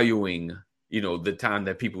 valuing, the time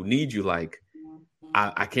that people need you. Like,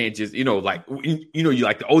 I can't just, you like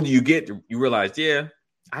the older you get, you realize, yeah,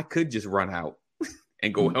 I could just run out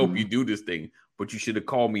and go help you do this thing. But you should have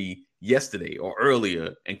called me yesterday or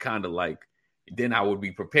earlier, and kind of like, then I would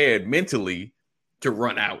be prepared mentally to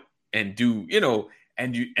run out and do,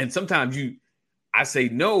 and sometimes I say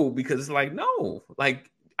no because it's like, no, like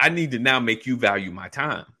I need to now make you value my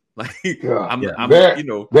time. Like I'm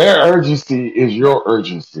their urgency is your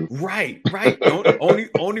urgency. Right.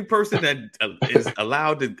 only person that is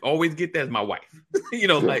allowed to always get that is my wife.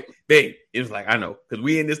 Like, babe, it was like, I know, because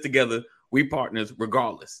we in this together, we partners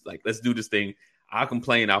regardless. Like, let's do this thing. I'll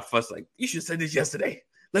complain, I'll fuss, like, you should have said this yesterday.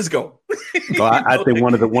 Let's go. So I think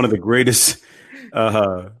one of the greatest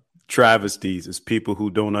travesties is people who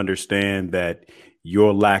don't understand that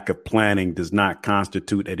your lack of planning does not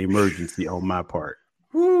constitute an emergency on my part.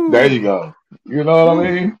 There you go. You know what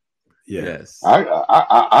I mean? Yes.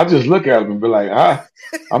 I just look at him and be like,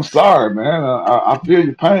 I'm sorry, man. I feel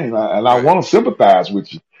your pain, and I want to sympathize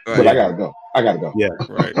with you, but I gotta go. Yeah.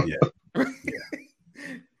 Right. Yeah.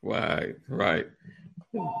 Right.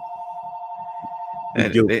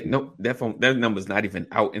 That number's not even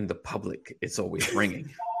out in the public. It's always ringing.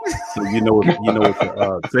 So it's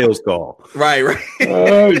a sales call. Right.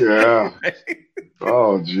 Oh yeah.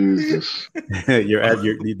 Oh Jesus.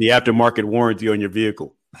 the aftermarket warranty on your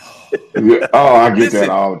vehicle. Yeah. Oh, I get that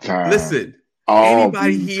all the time. Listen,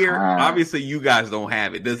 anybody here? Obviously, you guys don't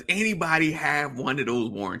have it. Does anybody have one of those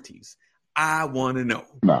warranties? I want to know.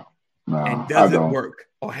 No. And does it work?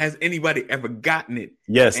 Or has anybody ever gotten it?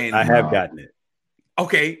 Yes, I have gotten it.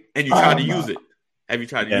 Okay, and you tried to use it. Have you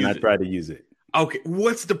tried to use it? And I tried to use it. Okay,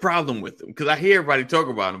 what's the problem with them? Because I hear everybody talk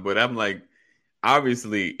about them, but I'm like,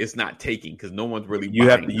 obviously, it's not taking because no one's really. You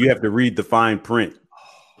have to read the fine print.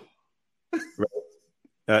 Right.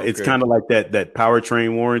 It's kind of like that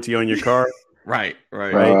powertrain warranty on your car. Right.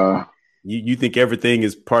 You think everything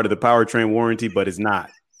is part of the powertrain warranty, but it's not.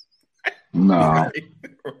 No, right.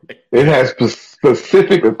 It has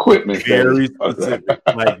specific equipment. Very specific.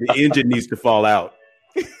 Like the engine needs to fall out.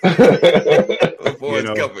 Before it's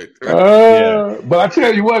covered. Right? But I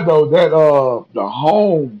tell you what, though, that the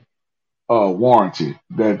home warranty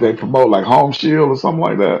that they promote, like Home Shield or something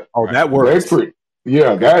like that. Oh, that works.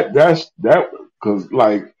 That's because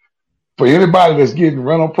like for anybody that's getting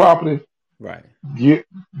rental property, right, get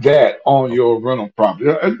that on your rental property.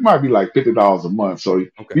 It might be like $50 a month. So you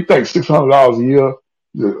think $600 a year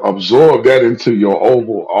to absorb that into your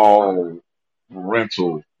overall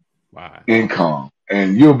rental income,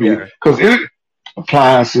 and you'll be because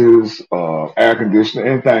appliances, air conditioner,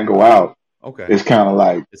 anything go out. Okay, it's kind of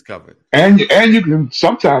like it's covered, and you can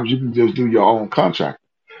sometimes you can just do your own contract.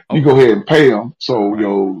 You go ahead and pay them, so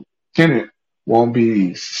your tenant won't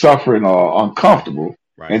be suffering or uncomfortable,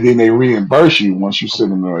 and then they reimburse you once you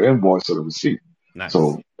send them an invoice or the receipt. Nice.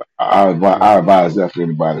 So I advise that for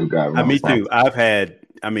anybody who got it. Me too. I've had,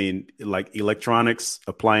 like electronics,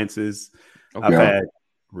 appliances. Okay. I've had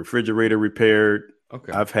refrigerator repaired.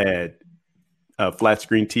 Okay. I've had flat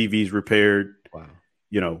screen TVs repaired.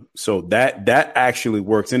 Wow. So that actually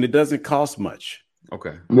works, and it doesn't cost much.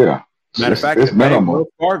 Okay. Yeah. Matter of fact, Wells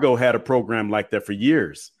Fargo had a program like that for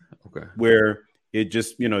years. Okay. Where it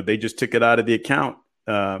just, they just took it out of the account.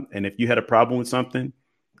 And if you had a problem with something,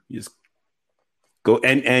 you just go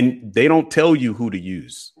and they don't tell you who to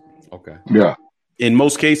use. Okay. Yeah. In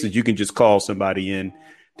most cases, you can just call somebody in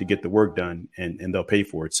to get the work done and they'll pay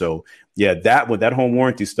for it. So yeah, that home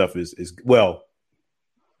warranty stuff is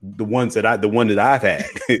the one that I've had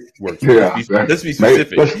works. Yeah. Let's be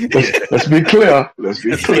specific. Let's be clear. Let's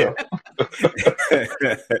be clear.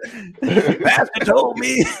 Pastor told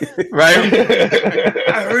me. Right.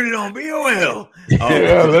 I heard it on BOL.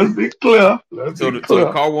 Yeah, let's be clear. So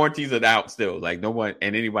the car warranties are out still. Like no one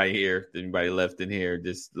and anybody left in here,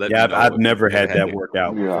 just let me know. I've never had that work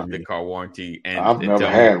out. Yeah. The car warranty, and I've never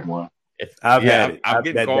had one. I've had it. I've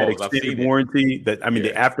getting calls. That extended warranty. The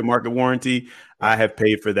aftermarket warranty. I have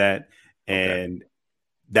paid for that, and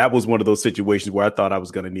that was one of those situations where I thought I was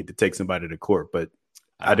going to need to take somebody to court, but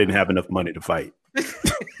I didn't have enough money to fight.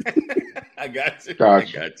 I got you.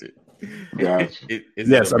 Gotcha.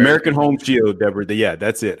 Yes, American Home Shield, Deborah. Yeah,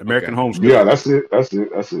 that's it. American Home Shield. Yeah, that's it. Yeah,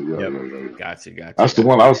 Gotcha. That's the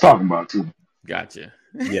one I was talking about too. Gotcha.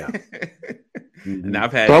 Yeah. And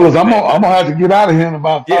I've had fellas, I'm gonna have to get out of here in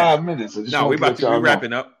about 5 minutes. No, we're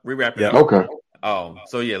wrapping up. We're wrapping up. Okay.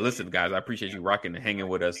 So yeah, listen, guys, I appreciate you rocking and hanging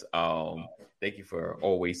with us. Thank you for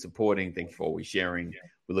always supporting. Thank you for always sharing.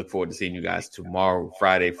 We look forward to seeing you guys tomorrow,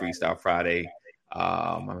 Friday, Freestyle Friday.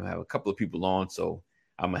 I'm gonna have a couple of people on, so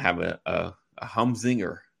I'm gonna have a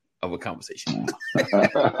humzinger of a conversation.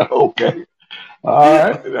 Okay. All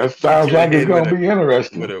right. That sounds like it's gonna be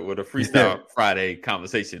interesting. With a Freestyle Friday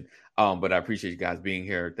conversation. But I appreciate you guys being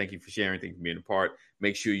here. Thank you for sharing. Thank you for being a part.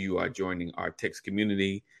 Make sure you are joining our text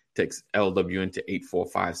community. Text LWN to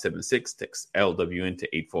 84576. Text LWN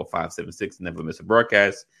to 84576. Never miss a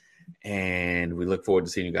broadcast. And we look forward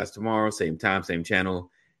to seeing you guys tomorrow. Same time, same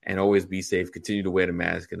channel. And always be safe. Continue to wear the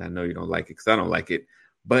mask. And I know you don't like it because I don't like it.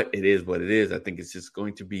 But it is what it is. I think it's just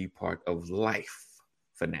going to be part of life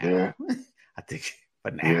for now. Yeah. I think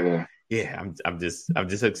for now. Yeah, I'm just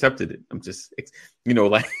accepted it. I'm just,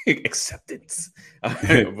 like acceptance.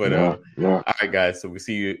 But all right, guys. So we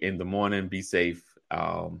see you in the morning. Be safe.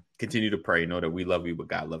 Continue to pray. Know that we love you, but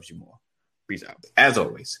God loves you more. Peace out. As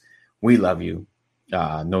always, we love you.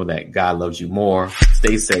 Know that God loves you more.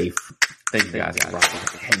 Stay safe. Thank you guys for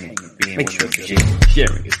rocking, being make sure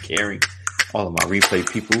sharing is caring. All of my replay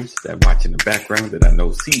peoples that watch in the background that I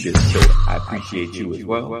know see this show, I appreciate you as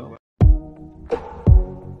well.